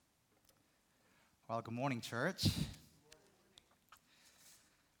Well, good morning, church.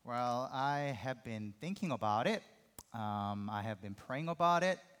 Well, I have been thinking about it. I have been praying about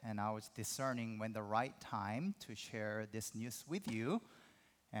it, and I was discerning when the right time to share this news with you.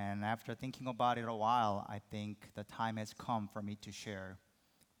 And after thinking about it a while, I think the time has come for me to share.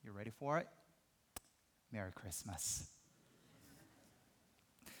 You ready for it? Merry Christmas.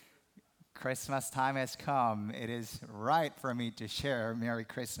 Christmas time has come. It is right for me to share Merry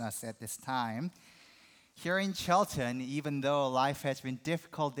Christmas at this time. Here in Chelton, even though life has been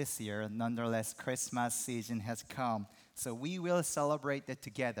difficult this year, nonetheless, Christmas season has come. So we will celebrate it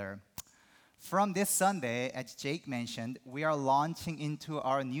together. From this Sunday, as Jake mentioned, we are launching into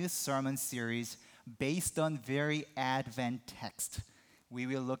our new sermon series based on very Advent text. We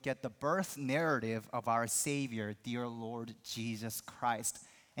will look at the birth narrative of our Savior, dear Lord Jesus Christ.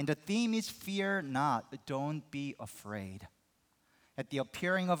 And the theme is fear not, don't be afraid. At the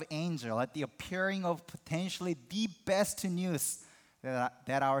appearing of angel, at the appearing of potentially the best news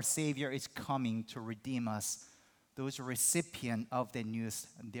that our Savior is coming to redeem us, those recipient of the news,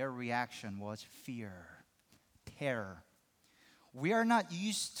 their reaction was fear, terror. We are not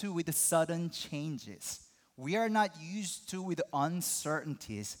used to with sudden changes. We are not used to with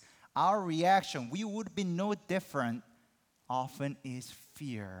uncertainties. Our reaction, we would be no different, often is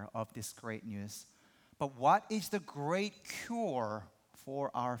fear of this great news. But what is the great cure for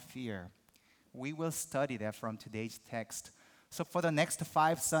our fear? We will study that from today's text. So for the next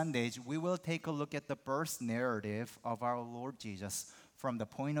 5 Sundays, we will take a look at the birth narrative of our Lord Jesus from the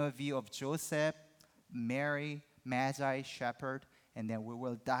point of view of Joseph, Mary, Magi, shepherd, and then we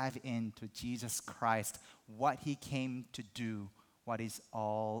will dive into Jesus Christ, what he came to do, what it's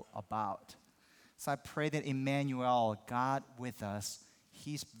all about. So I pray that Emmanuel, God with us,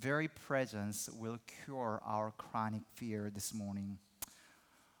 his very presence will cure our chronic fear this morning.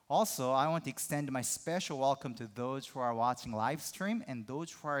 Also, I want to extend my special welcome to those who are watching live stream and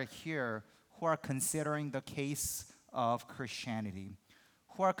those who are here who are considering the case of Christianity,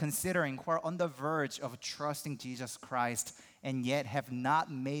 who are on the verge of trusting Jesus Christ and yet have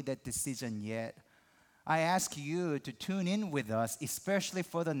not made that decision yet. I ask you to tune in with us, especially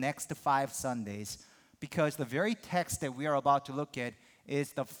for the next 5 Sundays, because the very text that we are about to look at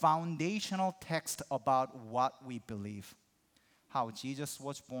is the foundational text about what we believe. How Jesus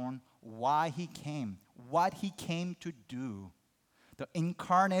was born, why he came, what he came to do. The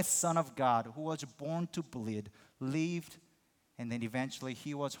incarnate Son of God who was born to bleed, lived, and then eventually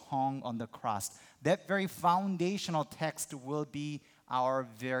he was hung on the cross. That very foundational text will be our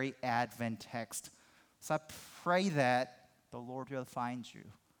very Advent text. So I pray that the Lord will find you,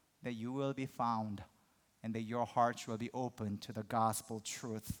 that you will be found, and that your hearts will be open to the gospel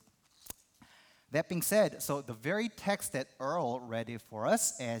truth. That being said, so the very text that Earl read for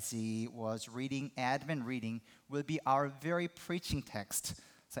us as he was reading Advent reading will be our very preaching text.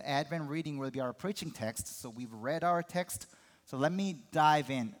 So Advent reading will be our preaching text. So we've read our text. So let me dive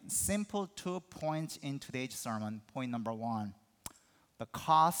in. Simple 2 points in today's sermon. Point number 1, the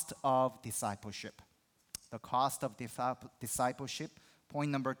cost of discipleship. The cost of discipleship. Point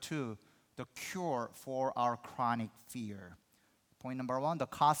number 2, the cure for our chronic fear. Point number 1, the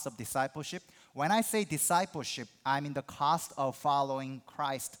cost of discipleship. When I say discipleship, I mean the cost of following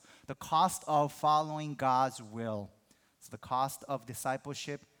Christ, the cost of following God's will. It's the cost of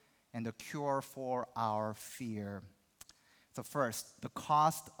discipleship and the cure for our fear. So first, the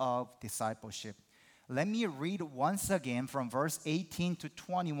cost of discipleship. Let me read once again from verse 18 to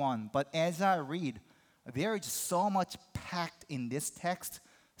 21. But as I read, there is so much packed in this text,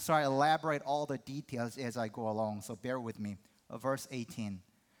 so I elaborate all the details as I go along, so bear with me. Verse 18.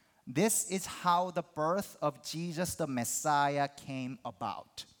 This is how the birth of Jesus the Messiah came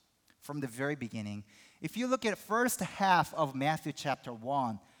about from the very beginning. If you look at first half of Matthew chapter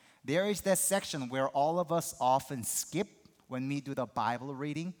 1, there is that section where all of us often skip when we do the Bible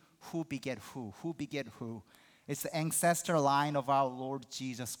reading. Who beget who? Who beget who? It's the ancestor line of our Lord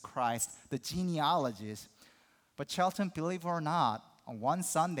Jesus Christ, the genealogies. But Chelton, believe it or not, on one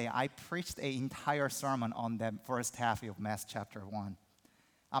Sunday, I preached an entire sermon on the first half of Matthew chapter 1.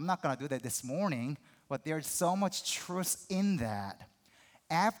 I'm not going to do that this morning, but there's so much truth in that.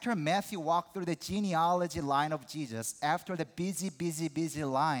 After Matthew walked through the genealogy line of Jesus, after the busy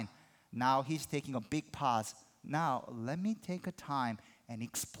line, now he's taking a big pause. Now, let me take a time and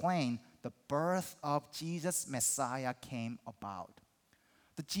explain the birth of Jesus Messiah came about.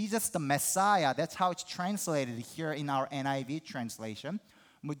 The Jesus the Messiah, that's how it's translated here in our NIV translation.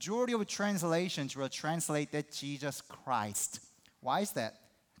 Majority of translations will translate that Jesus Christ. Why is that?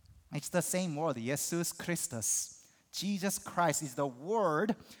 It's the same word, Jesus Christus. Jesus Christ is the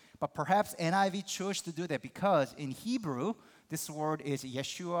word, But perhaps NIV chose to do that because in Hebrew, this word is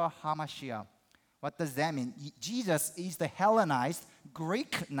Yeshua HaMashiach. What does that mean? Jesus is the Hellenized,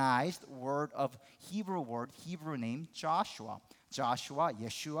 Greekanized Hebrew name Joshua. Joshua,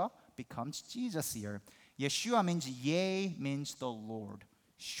 Yeshua, becomes Jesus here. Yeshua means yea, means the Lord.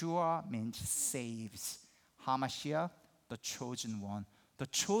 Shua means saves. HaMashiach, the chosen one. The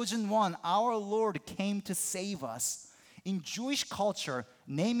chosen one, our Lord, came to save us. In Jewish culture,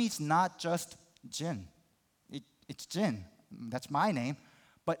 name is not just Jin. It's Jin. That's my name.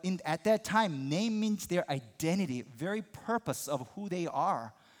 But at that time, name means their identity, very purpose of who they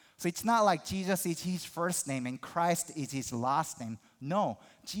are. So it's not like Jesus is his first name and Christ is his last name. No,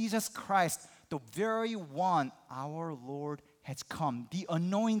 Jesus Christ, the very one, our Lord, has come. The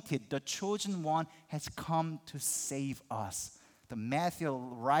anointed, the chosen one, has come to save us. The Matthew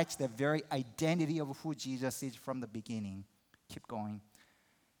writes the very identity of who Jesus is from the beginning. Keep going.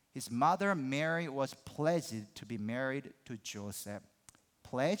 His mother Mary was pledged to be married to Joseph.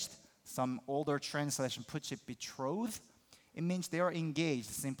 Pledged, some older translation puts it betrothed. It means they are engaged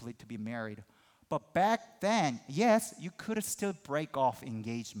simply to be married. But back then, yes, you could still break off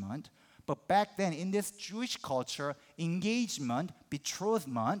engagement. But back then, in this Jewish culture, engagement,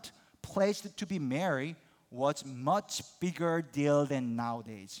 betrothment, pledged to be married, was much bigger deal than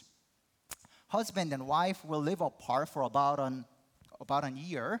nowadays. Husband and wife will live apart for about an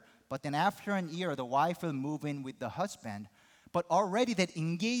year, but then after an year, the wife will move in with the husband. But already that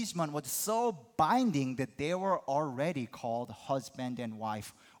engagement was so binding that they were already called husband and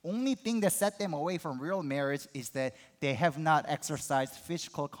wife. Only thing that set them away from real marriage is that they have not exercised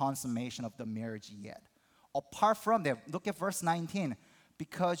physical consummation of the marriage yet. Apart from that, look at verse 19.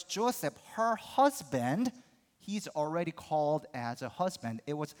 Because Joseph, her husband, he's already called as a husband.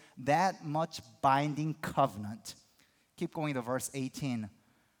 It was that much binding covenant. Keep going to verse 18.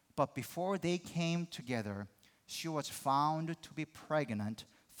 But before they came together, she was found to be pregnant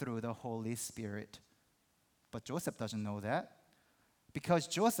through the Holy Spirit. But Joseph doesn't know that. Because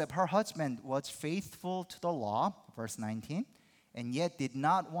Joseph, her husband, was faithful to the law, verse 19, and yet did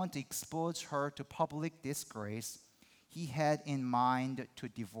not want to expose her to public disgrace. He had in mind to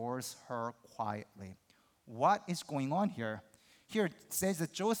divorce her quietly. What is going on here? Here it says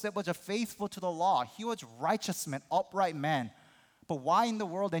that Joseph was faithful to the law. He was a righteous man, upright man. But why in the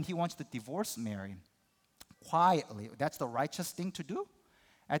world then he wants to divorce Mary? Quietly. That's the righteous thing to do?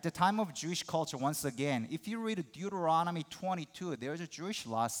 At the time of Jewish culture, once again, if you read Deuteronomy 22, there's a Jewish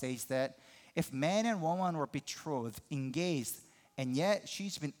law that says that if man and woman were betrothed, engaged, and yet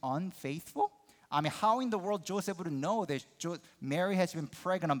she's been unfaithful, I mean, how in the world Joseph would know that Mary has been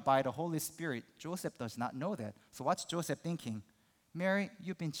pregnant by the Holy Spirit? Joseph does not know that. So what's Joseph thinking? Mary,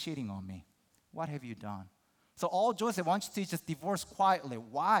 you've been cheating on me. What have you done? So all Joseph wants to do is just divorce quietly.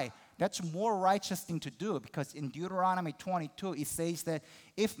 Why? That's a more righteous thing to do because in Deuteronomy 22, it says that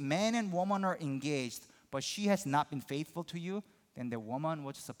if man and woman are engaged, but she has not been faithful to you, then the woman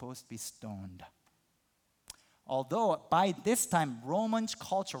was supposed to be stoned. Although by this time, Romans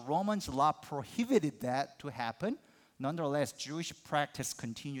culture, Romans law prohibited that to happen, nonetheless, Jewish practice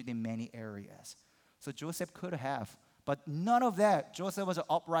continued in many areas. So Joseph could have, but none of that. Joseph was an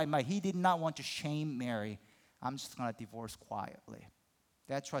upright man. He did not want to shame Mary. I'm just going to divorce quietly.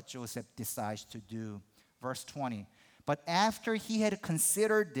 That's what Joseph decides to do. Verse 20. But after he had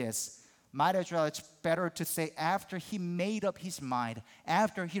considered this, might as well, it's better to say after he made up his mind,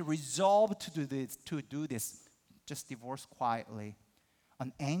 after he resolved to do this, just divorce quietly.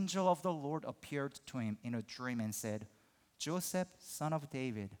 An angel of the Lord appeared to him in a dream and said, Joseph, son of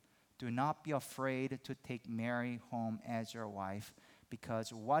David, do not be afraid to take Mary home as your wife,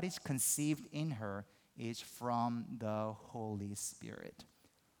 because what is conceived in her is from the Holy Spirit.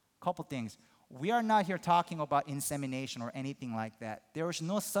 Couple things. We are not here talking about insemination or anything like that. There was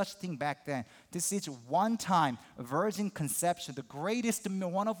no such thing back then. This is one-time virgin conception,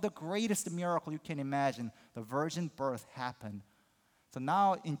 one of the greatest miracles you can imagine. The virgin birth happened. So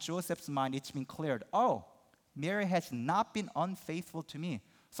now in Joseph's mind, it's been cleared. Oh, Mary has not been unfaithful to me,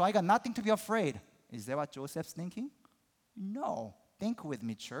 so I got nothing to be afraid. Is that what Joseph's thinking? No. Think with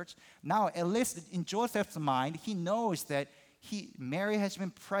me, church. Now, at least in Joseph's mind, he knows that Mary has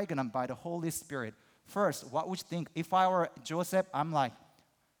been pregnant by the Holy Spirit. First, what would you think? If I were Joseph, I'm like,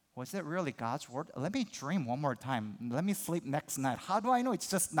 was that really God's word? Let me dream one more time. Let me sleep next night. How do I know it's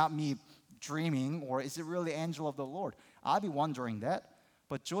just not me dreaming, or is it really angel of the Lord? I'll be wondering that.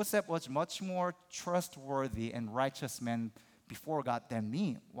 But Joseph was much more trustworthy and righteous man before God than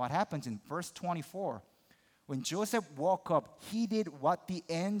me. What happens in verse 24? When Joseph woke up, he did what the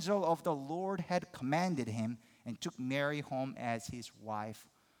angel of the Lord had commanded him and took Mary home as his wife.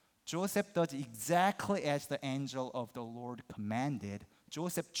 Joseph does exactly as the angel of the Lord commanded.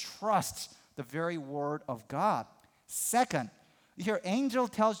 Joseph trusts the very word of God. Second, here angel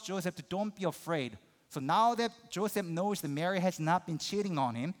tells Joseph to don't be afraid. So now that Joseph knows that Mary has not been cheating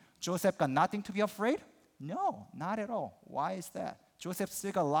on him, Joseph got nothing to be afraid? No, not at all. Why is that? Joseph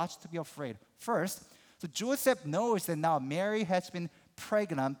still got lots to be afraid. First, so Joseph knows that now Mary has been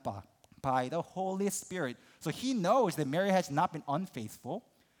pregnant by the Holy Spirit. So he knows that Mary has not been unfaithful.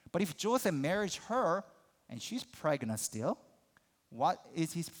 But if Joseph marries her and she's pregnant still, what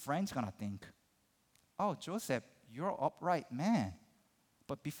is his friends gonna think? Oh, Joseph, you're an upright man.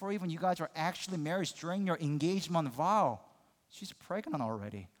 But before even you guys are actually married, during your engagement vow, she's pregnant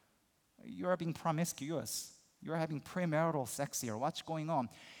already. You're being promiscuous. You're having premarital sex here. What's going on?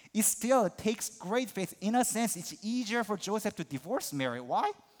 It still takes great faith. In a sense, it's easier for Joseph to divorce Mary.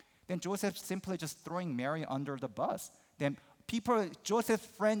 Why? Then Joseph simply just throwing Mary under the bus. Then Joseph's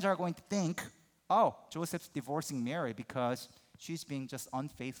friends are going to think, oh, Joseph's divorcing Mary because she's being just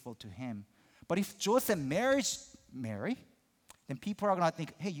unfaithful to him. But if Joseph marries Mary, then people are going to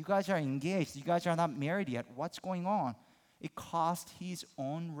think, hey, you guys are engaged. You guys are not married yet. What's going on? It cost his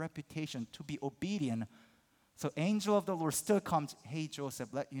own reputation to be obedient. So angel of the Lord still comes, hey, Joseph,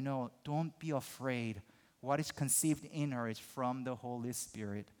 let you know, don't be afraid. What is conceived in her is from the Holy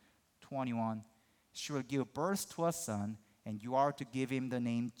Spirit. 21, she will give birth to a son, and you are to give him the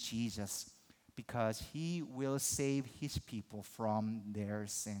name Jesus, because he will save his people from their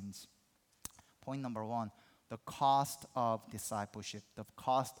sins. Point number one, the cost of discipleship, the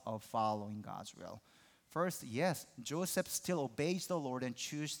cost of following God's will. First, yes, Joseph still obeys the Lord and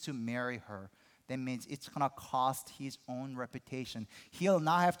chooses to marry her. That means it's going to cost his own reputation. He'll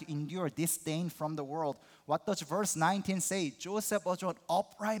now have to endure disdain from the world. What does verse 19 say? Joseph was an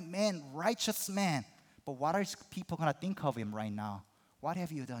upright man, righteous man. But what are people going to think of him right now? What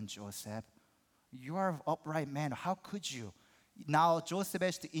have you done, Joseph? You are an upright man. How could you? Now Joseph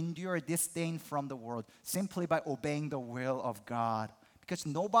has to endure disdain from the world simply by obeying the will of God. Because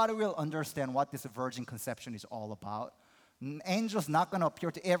nobody will understand what this virgin conception is all about. Angel's not going to appear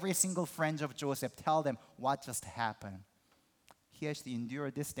to every single friend of Joseph, tell them what just happened. He has to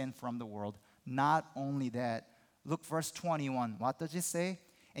endure disdain from the world. Not only that, look verse 21. What does it say?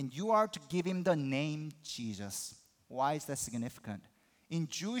 And you are to give him the name Jesus. Why is that significant? In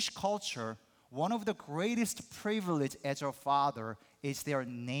Jewish culture, one of the greatest privilege as a father is their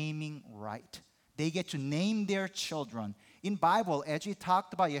naming right. They get to name their children. In Bible, as we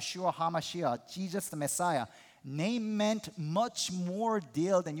talked about Yeshua HaMashiach, Jesus the Messiah, name meant much more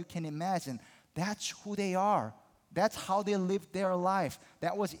deal than you can imagine. That's who they are. That's how they lived their life.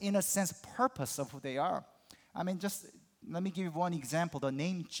 That was, in a sense, purpose of who they are. I mean, just let me give you one example. The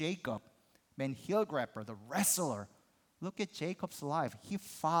name Jacob, man, heel grabber, the wrestler. Look at Jacob's life. He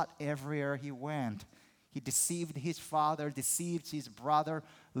fought everywhere he went. He deceived his father, deceived his brother,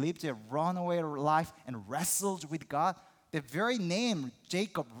 lived a runaway life, and wrestled with God. The very name,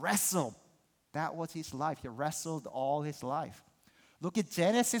 Jacob, wrestled. That was his life. He wrestled all his life. Look at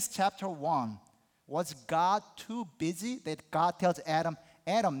Genesis chapter 1. Was God too busy that God tells Adam,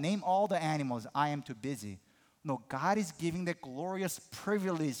 Adam, name all the animals. I am too busy. No, God is giving the glorious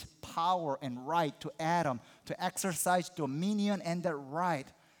privilege, power, and right to Adam to exercise dominion and that right.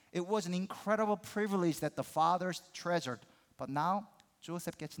 It was an incredible privilege that the fathers treasured. But now,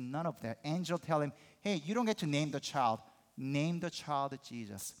 Joseph gets none of that. Angel tell him, hey, you don't get to name the child. Name the child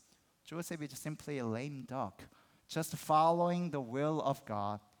Jesus. Joseph is simply a lame duck, just following the will of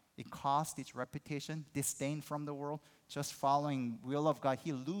God. It cost his reputation, disdain from the world. Just following will of God,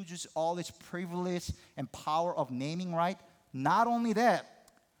 he loses all his privilege and power of naming right. Not only that,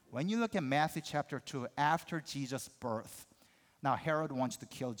 when you look at Matthew chapter 2, after Jesus' birth, now Herod wants to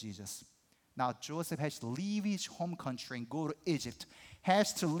kill Jesus. Now Joseph has to leave his home country and go to Egypt,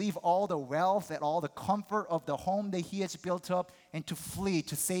 has to leave all the wealth and all the comfort of the home that he has built up and to flee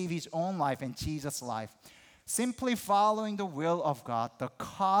to save his own life and Jesus' life. Simply following the will of God, the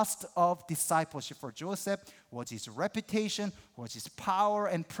cost of discipleship for Joseph was his reputation, was his power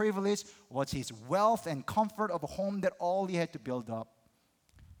and privilege, was his wealth and comfort of a home that all he had to build up.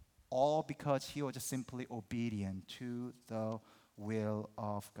 All because he was just simply obedient to the will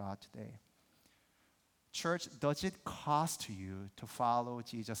of God today. Church, does it cost you to follow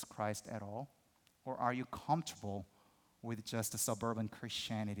Jesus Christ at all? Or are you comfortable with just a suburban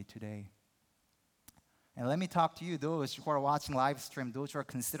Christianity today? And let me talk to you, those who are watching live stream, those who are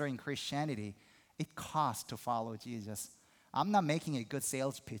considering Christianity. It costs to follow Jesus. I'm not making a good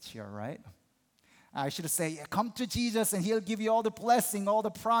sales pitch here, right? I should say, yeah, come to Jesus and he'll give you all the blessing, all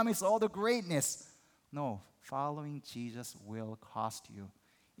the promise, all the greatness. No, following Jesus will cost you.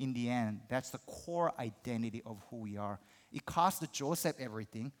 in the end, that's the core identity of who we are. It cost Joseph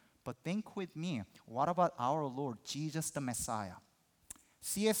everything, but think with me, what about our Lord, Jesus the Messiah?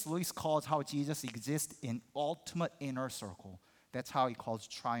 C.S. Lewis calls how Jesus exists in ultimate inner circle. That's how he calls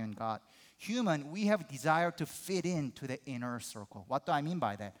triune God. Human, we have desire to fit into the inner circle. What do I mean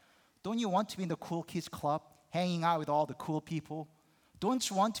by that? Don't you want to be in the cool kids club, hanging out with all the cool people? Don't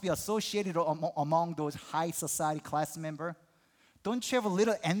you want to be associated among those high society class members? Don't you have a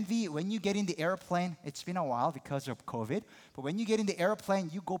little envy when you get in the airplane? It's been a while because of COVID, but when you get in the airplane,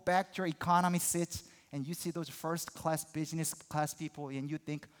 you go back to your economy seats and you see those first class, business class people, and you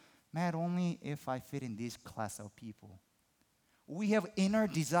think, man, only if I fit in this class of people. We have inner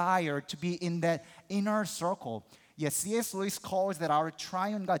desire to be in that inner circle. Yes, C.S. Lewis calls that our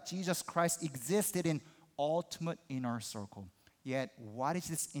triune God, Jesus Christ, existed in ultimate inner circle. Yet, what is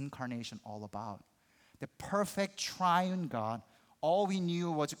this incarnation all about? The perfect triune God, all we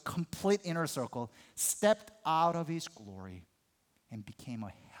knew was a complete inner circle, stepped out of his glory and became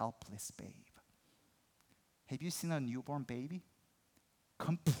a helpless babe. Have you seen a newborn baby?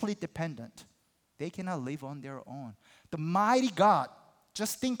 Complete dependent. They cannot live on their own. The mighty God,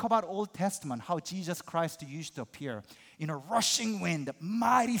 just think about Old Testament, how Jesus Christ used to appear in a rushing wind,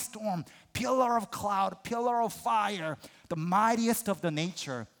 mighty storm, pillar of cloud, pillar of fire, the mightiest of the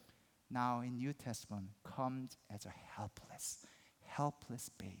nature. Now in New Testament comes as a helpless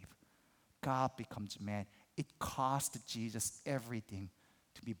babe. God becomes man. It cost Jesus everything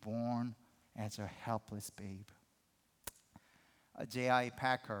to be born as a helpless babe. J.I.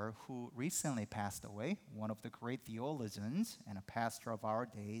 Packer, who recently passed away, one of the great theologians and a pastor of our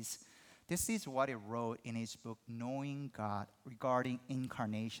days, this is what he wrote in his book, Knowing God, regarding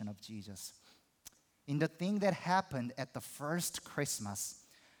incarnation of Jesus. In the thing that happened at the first Christmas,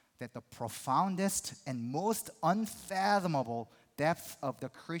 that the profoundest and most unfathomable depth of the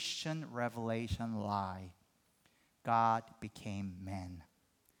Christian revelation lie. God became man.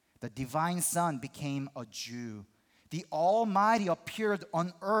 The divine Son became a Jew. The Almighty appeared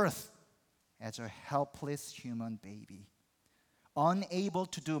on earth as a helpless human baby, unable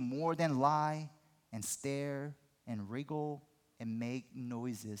to do more than lie and stare and wriggle and make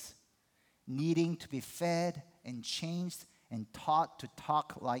noises, needing to be fed and changed and taught to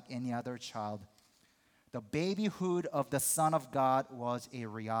talk like any other child. The babyhood of the Son of God was a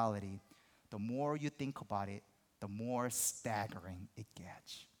reality. The more you think about it, the more staggering it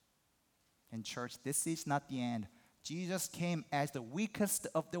gets. And church, this is not the end. Jesus came as the weakest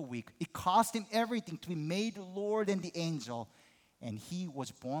of the weak. It cost him everything to be made Lord and the angel. And he was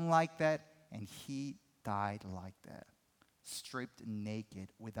born like that, and he died like that. Stripped naked,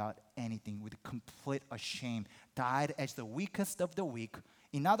 without anything, with complete shame. Died as the weakest of the weak.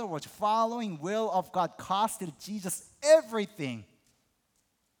 In other words, following will of God costed Jesus everything.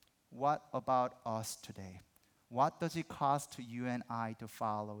 What about us today? What does it cost to you and I to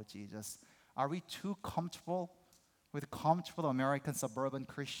follow Jesus? Are we too comfortable with comfortable American suburban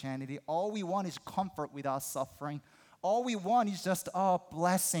Christianity? All we want is comfort without suffering. All we want is just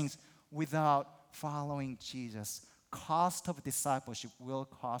blessings without following Jesus. Cost of discipleship will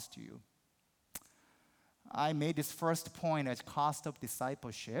cost you. I made this first point as cost of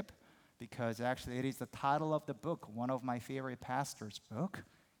discipleship because actually it is the title of the book, one of my favorite pastors' book.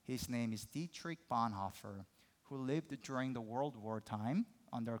 His name is Dietrich Bonhoeffer, who lived during the World War time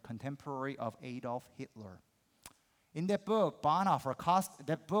under contemporary of Adolf Hitler. In that book,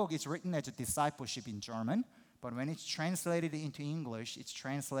 that book is written as a discipleship in German, but when it's translated into English, it's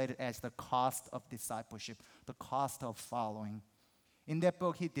translated as the cost of discipleship, the cost of following. In that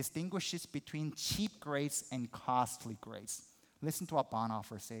book, he distinguishes between cheap grace and costly grace. Listen to what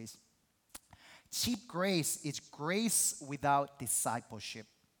Bonhoeffer says. Cheap grace is grace without discipleship,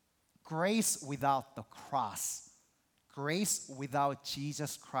 grace without the cross, grace without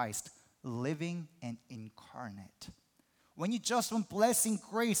Jesus Christ, living and incarnate. When you just want blessing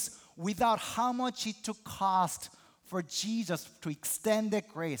grace without how much it took cost for Jesus to extend that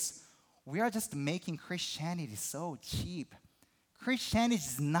grace, we are just making Christianity so cheap. Christianity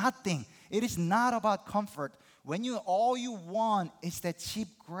is nothing. It is not about comfort. When all you want is that cheap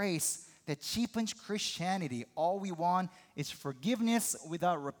grace that cheapens Christianity, all we want is forgiveness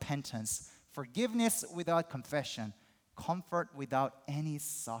without repentance, forgiveness without confession, comfort without any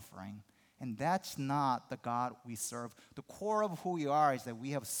suffering. And that's not the God we serve. The core of who we are is that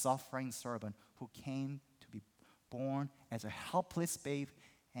we have a suffering servant who came to be born as a helpless babe,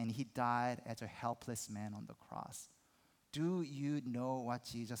 and he died as a helpless man on the cross. Do you know what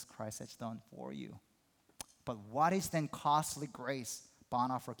Jesus Christ has done for you? But what is then costly grace?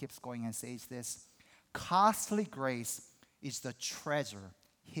 Bonhoeffer keeps going and says this. Costly grace is the treasure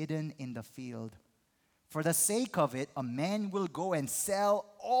hidden in the field. For the sake of it, a man will go and sell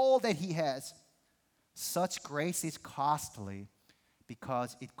all that he has. Such grace is costly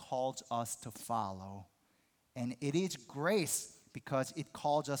because it calls us to follow. And it is grace because it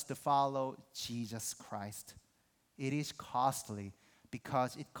calls us to follow Jesus Christ. It is costly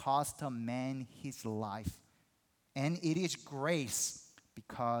because it cost a man his life. And it is grace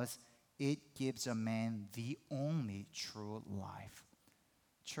because it gives a man the only true life.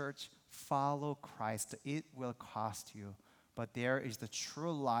 Church, follow Christ. It will cost you, but there is the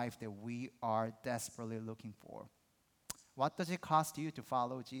true life that we are desperately looking for. What does it cost you to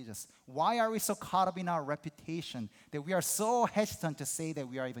follow Jesus? Why are we so caught up in our reputation that we are so hesitant to say that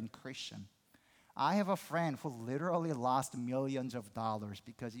we are even Christian? I have a friend who literally lost millions of dollars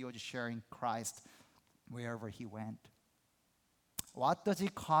because he was sharing Christ wherever he went. What does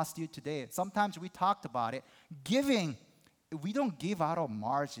it cost you today? Sometimes we talked about it. Giving, we don't give out of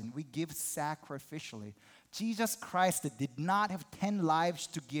margin. We give sacrificially. Jesus Christ did not have 10 lives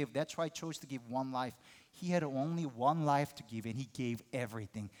to give. That's why he chose to give one life. He had only one life to give, and he gave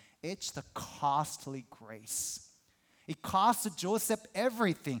everything. It's the costly grace. It cost Joseph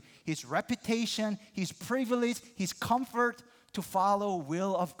everything, his reputation, his privilege, his comfort to follow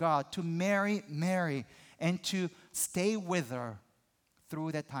will of God, to marry Mary, and to stay with her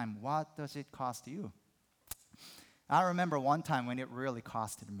through that time. What does it cost you? I remember one time when it really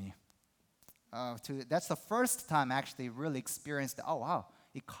costed me. That's the first time I actually really experienced, oh wow,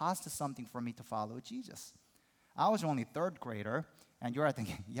 it cost something for me to follow Jesus. I was only third grader, and you're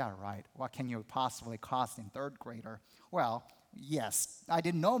thinking, yeah, right, what can you possibly cost in third grader? Well, yes, I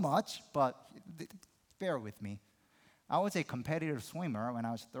didn't know much, but bear with me. I was a competitive swimmer when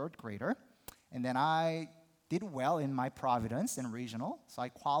I was third grader, and then I did well in my Providence and regional, so I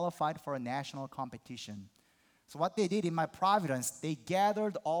qualified for a national competition. So what they did in my Providence, they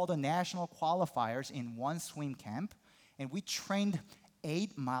gathered all the national qualifiers in one swim camp, and we trained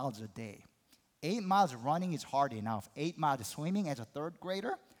 8 miles a day. 8 miles running is hard enough. 8 miles swimming as a third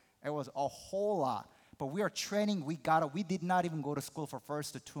grader, it was a whole lot. But we are training, we did not even go to school for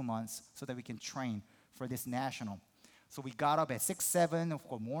first 2 months so that we can train for this national. So we got up at 6, 7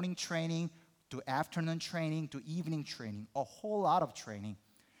 for morning training, to afternoon training, to evening training, a whole lot of training.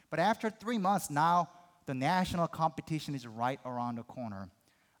 But after 3 months, now the national competition is right around the corner.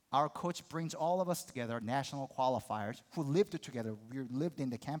 Our coach brings all of us together, national qualifiers, who lived together. We lived in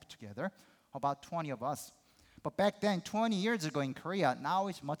the camp together, about 20 of us. But back then, 20 years ago in Korea, now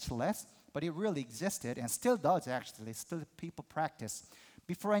it's much less, but it really existed and still does actually. Still people practice.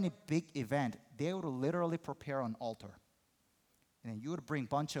 Before any big event, they would literally prepare an altar. And then you would bring a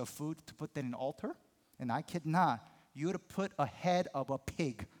bunch of food to put that in an altar. And I kid not, you would put a head of a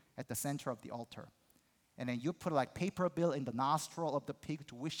pig at the center of the altar. And then you put like paper bill in the nostril of the pig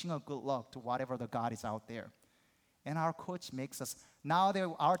to wishing a good luck to whatever the God is out there. And our coach makes us, now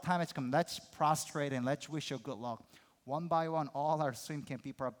that our time has come, let's prostrate and let's wish a good luck. One by one, all our swim camp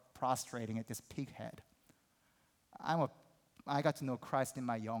people are prostrating at this pig head. I got to know Christ in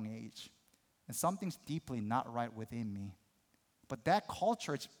my young age. And something's deeply not right within me. But that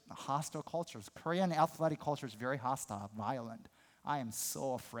culture is a hostile culture. Korean athletic culture is very hostile, violent. I am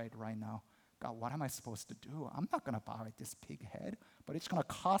so afraid right now. God, what am I supposed to do? I'm not going to bow at this pig head, but it's going to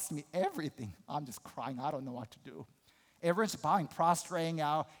cost me everything. I'm just crying. I don't know what to do. Everyone's bowing, prostrating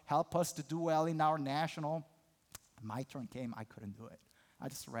out, help us to do well in our national. My turn came. I couldn't do it. I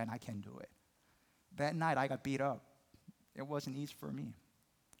just ran. I can't do it. That night, I got beat up. It wasn't easy for me.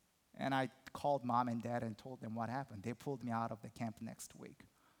 And I called mom and dad and told them what happened. They pulled me out of the camp next week.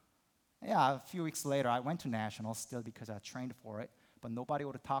 Yeah, a few weeks later, I went to nationals still because I trained for it, but nobody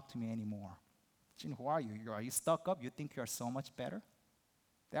would talk to me anymore. Jin, who are you? Are you stuck up? You think you're so much better?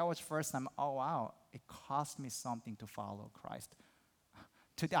 That was first time, oh wow, it cost me something to follow Christ.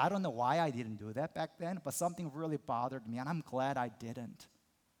 Today, I don't know why I didn't do that back then, but something really bothered me, and I'm glad I didn't.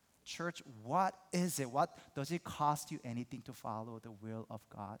 Church, what is it? What does it cost you anything to follow the will of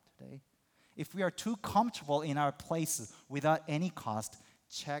God today? If we are too comfortable in our places without any cost,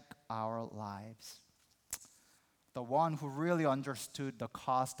 check our lives. The one who really understood the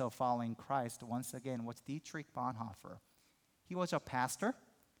cost of following Christ, once again, was Dietrich Bonhoeffer. He was a pastor.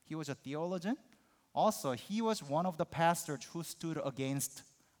 He was a theologian. Also, he was one of the pastors who stood against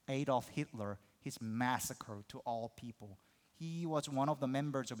Adolf Hitler, his massacre to all people. He was one of the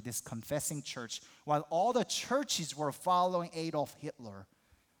members of this confessing church. While all the churches were following Adolf Hitler,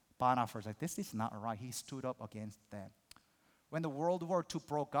 Bonhoeffer was like, this is not right. He stood up against that. When the World War II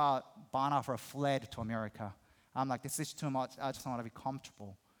broke out, Bonhoeffer fled to America. I'm like, this is too much. I just want to be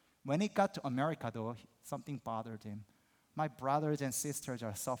comfortable. When he got to America, though, something bothered him. My brothers and sisters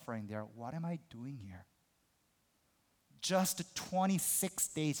are suffering there. What am I doing here? Just 26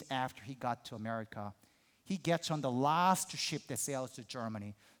 days after he got to America, he gets on the last ship that sails to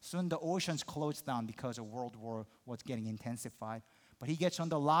Germany. Soon the oceans closed down because a world war was getting intensified. But he gets on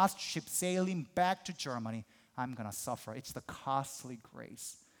the last ship sailing back to Germany. I'm going to suffer. It's the costly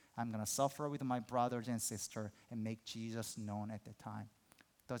grace. I'm going to suffer with my brothers and sisters and make Jesus known at the time.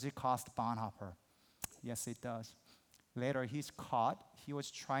 Does it cost Bonhoeffer? Yes, it does. Later, he's caught. He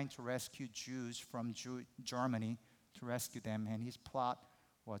was trying to rescue Jews from Germany, to rescue them, and his plot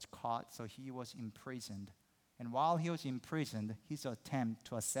was caught, so he was imprisoned. And while he was imprisoned, his attempt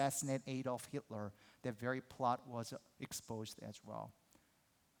to assassinate Adolf Hitler, that very plot was exposed as well.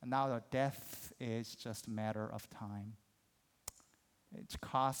 And now the death is just a matter of time. It's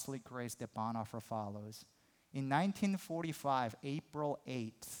costly grace that Bonhoeffer follows. In 1945, April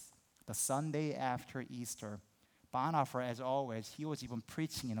 8th, the Sunday after Easter, Bonhoeffer, as always, he was even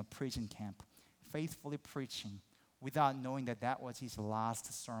preaching in a prison camp, faithfully preaching, without knowing that that was his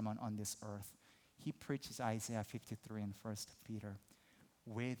last sermon on this earth. He preaches Isaiah 53 and 1 Peter.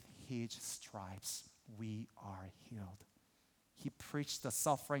 With his stripes, we are healed. He preached the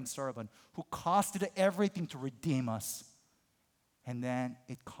suffering servant who costed everything to redeem us. And then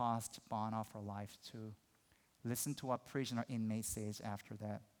it cost Bonhoeffer life too. Listen to what prisoner inmate says after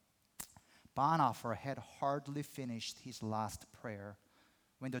that. Bonhoeffer had hardly finished his last prayer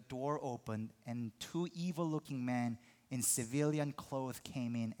when the door opened and two evil-looking men in civilian clothes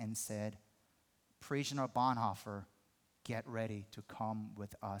came in and said, "Prisoner Bonhoeffer, get ready to come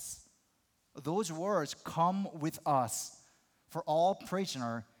with us." Those words, "come with us," for all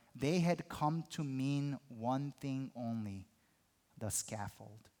prisoner, they had come to mean one thing only, the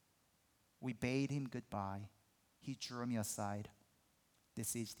scaffold. We bade him goodbye. He drew me aside.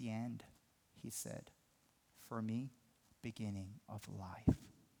 "This is the end," he said. "For me, beginning of life."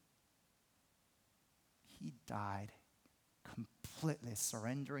 He died completely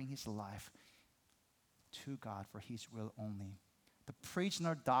surrendering his life to God for his will only. The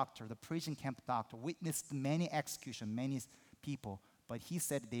prisoner doctor, the prison camp doctor, witnessed many executions, many people, but he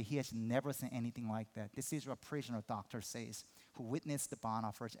said that he has never seen anything like that. This is what prisoner doctor says, who witnessed the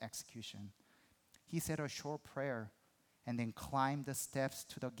Bonhoeffer's execution. He said a short prayer and then climbed the steps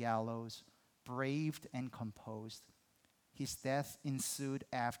to the gallows, braved and composed. His death ensued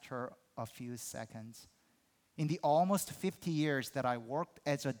after a few seconds. In the almost 50 years that I worked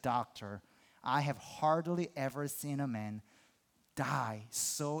as a doctor, I have hardly ever seen a man die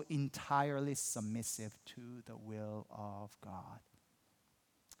so entirely submissive to the will of God.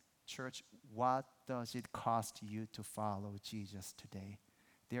 Church, what does it cost you to follow Jesus today?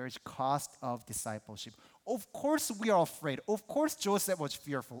 There is cost of discipleship. Of course we are afraid. Of course Joseph was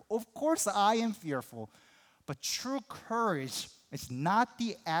fearful. Of course I am fearful. But true courage is not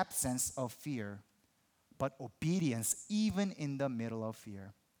the absence of fear, but obedience even in the middle of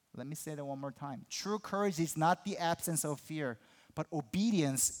fear. Let me say that one more time. True courage is not the absence of fear, but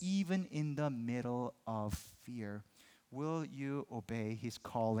obedience even in the middle of fear. Will you obey his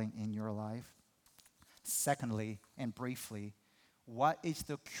calling in your life? Secondly, and briefly, what is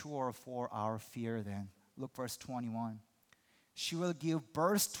the cure for our fear then? Look, verse 21. She will give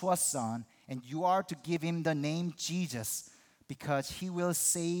birth to a son, and you are to give him the name Jesus, because he will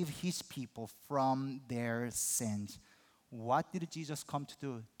save his people from their sins. What did Jesus come to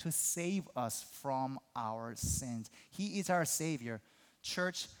do? To save us from our sins. He is our Savior.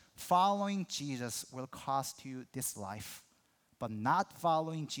 Church, following Jesus will cost you this life, but not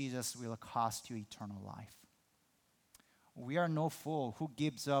following Jesus will cost you eternal life. We are no fool who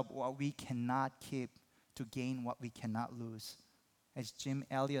gives up what we cannot keep to gain what we cannot lose. As Jim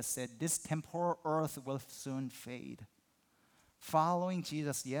Elliot said, this temporal earth will soon fade. Following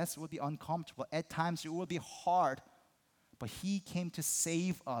Jesus, yes, will be uncomfortable. At times it will be hard, but he came to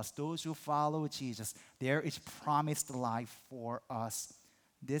save us. Those who follow Jesus, there is promised life for us.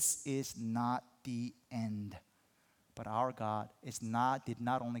 This is not the end. But our God did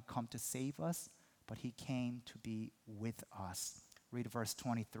not only come to save us, but he came to be with us. Read verse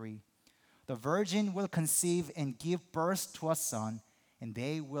 23. The virgin will conceive and give birth to a son, and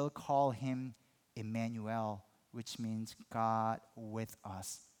they will call him Emmanuel, which means God with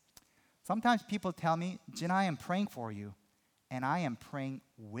us. Sometimes people tell me, "Jin, I am praying for you, and I am praying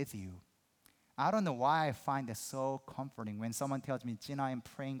with you." I don't know why I find it so comforting when someone tells me, "Jin, I am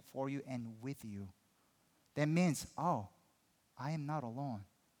praying for you and with you." That means, oh, I am not alone.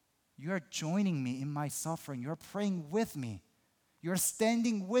 You are joining me in my suffering. You're praying with me. You're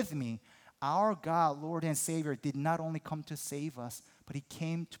standing with me. Our God, Lord and Savior, did not only come to save us, but He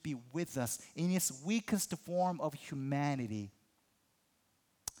came to be with us in His weakest form of humanity.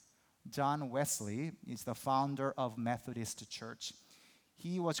 John Wesley is the founder of Methodist Church.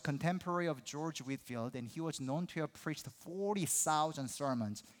 He was contemporary of George Whitefield, and he was known to have preached 40,000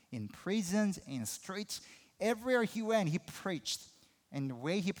 sermons in prisons, in streets. Everywhere he went, he preached. And the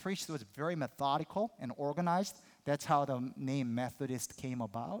way he preached was very methodical and organized. That's how the name Methodist came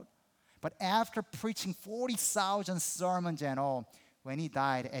about. But after preaching 40,000 sermons and all, when he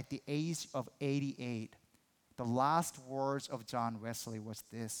died at the age of 88, the last words of John Wesley was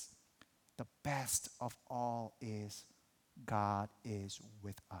this: the best of all is God is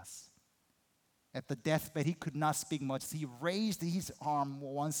with us. At the deathbed, he could not speak much. He raised his arm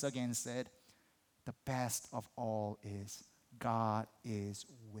once again and said, the best of all is God is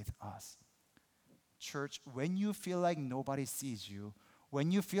with us. Church, when you feel like nobody sees you,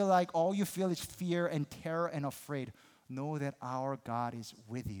 when you feel like all you feel is fear and terror and afraid, know that our God is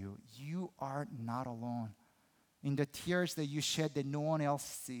with you. You are not alone. In the tears that you shed that no one else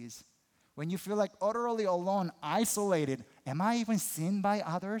sees, when you feel like utterly alone, isolated, am I even seen by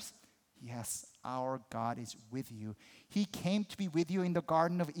others? Yes, our God is with you. He came to be with you in the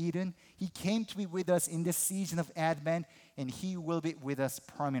Garden of Eden. He came to be with us in this season of Advent, and He will be with us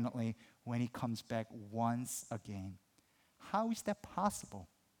permanently when He comes back once again. How is that possible?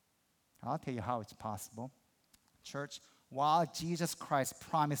 I'll tell you how it's possible. Church, while Jesus Christ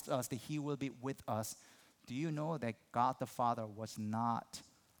promised us that He will be with us, do you know that God the Father was not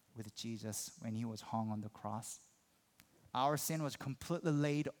with Jesus when He was hung on the cross? Our sin was completely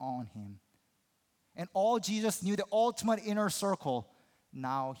laid on Him. And all Jesus knew, the ultimate inner circle,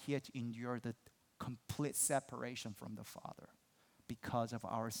 now He had to endure the complete separation from the Father because of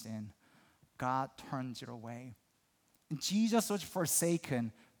our sin. God turns it away. And Jesus was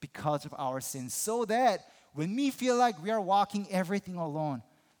forsaken because of our sin, so that when we feel like we are walking everything alone,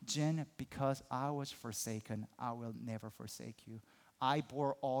 Jen, because I was forsaken, I will never forsake you. I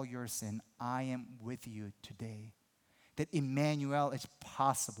bore all your sin. I am with you today. That Emmanuel is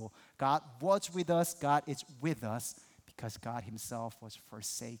possible. God was with us. God is with us because God Himself was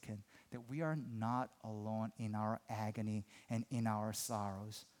forsaken. That we are not alone in our agony and in our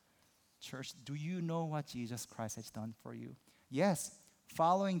sorrows. Church, do you know what Jesus Christ has done for you? Yes,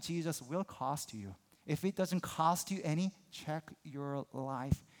 following Jesus will cost you. If it doesn't cost you any, check your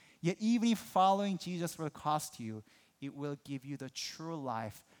life. Yet even if following Jesus will cost you, it will give you the true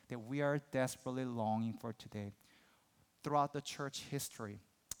life that we are desperately longing for today. Throughout the church history,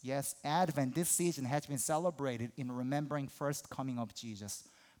 yes, Advent, this season, has been celebrated in remembering first coming of Jesus.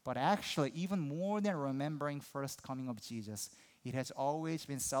 But actually, even more than remembering first coming of Jesus, it has always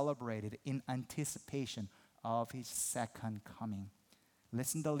been celebrated in anticipation of His second coming.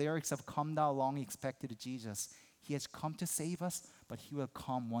 Listen to the lyrics of Come Thou Long Expected Jesus. He has come to save us, but He will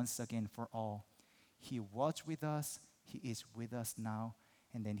come once again for all. He was with us, He is with us now,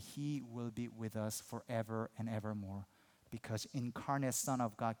 and then He will be with us forever and evermore, because incarnate Son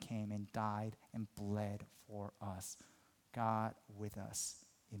of God came and died and bled for us. God with us,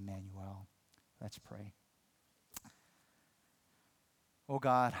 Emmanuel. Let's pray. Oh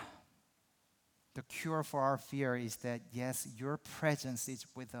God, the cure for our fear is that, yes, your presence is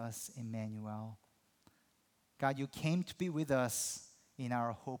with us, Emmanuel. God, you came to be with us in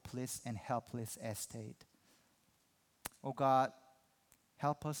our hopeless and helpless estate. Oh God,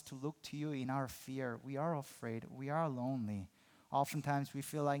 help us to look to you in our fear. We are afraid. We are lonely. Oftentimes we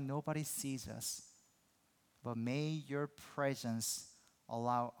feel like nobody sees us. But may your presence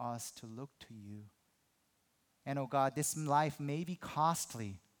allow us to look to you. And oh God, this life may be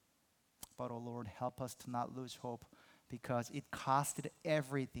costly, but oh Lord, help us to not lose hope, because it costed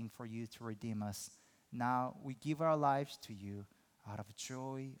everything for you to redeem us. Now we give our lives to you out of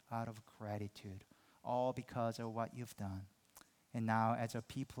joy, out of gratitude, all because of what you've done. And now as a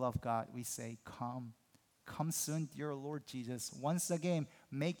people of God, we say, come soon, dear Lord Jesus. Once again,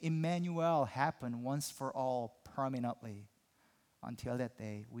 make Emmanuel happen once for all, permanently. Until that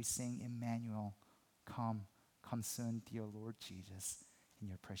day, we sing Emmanuel, come soon, dear Lord Jesus. In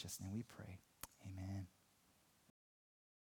your precious name we pray. Amen.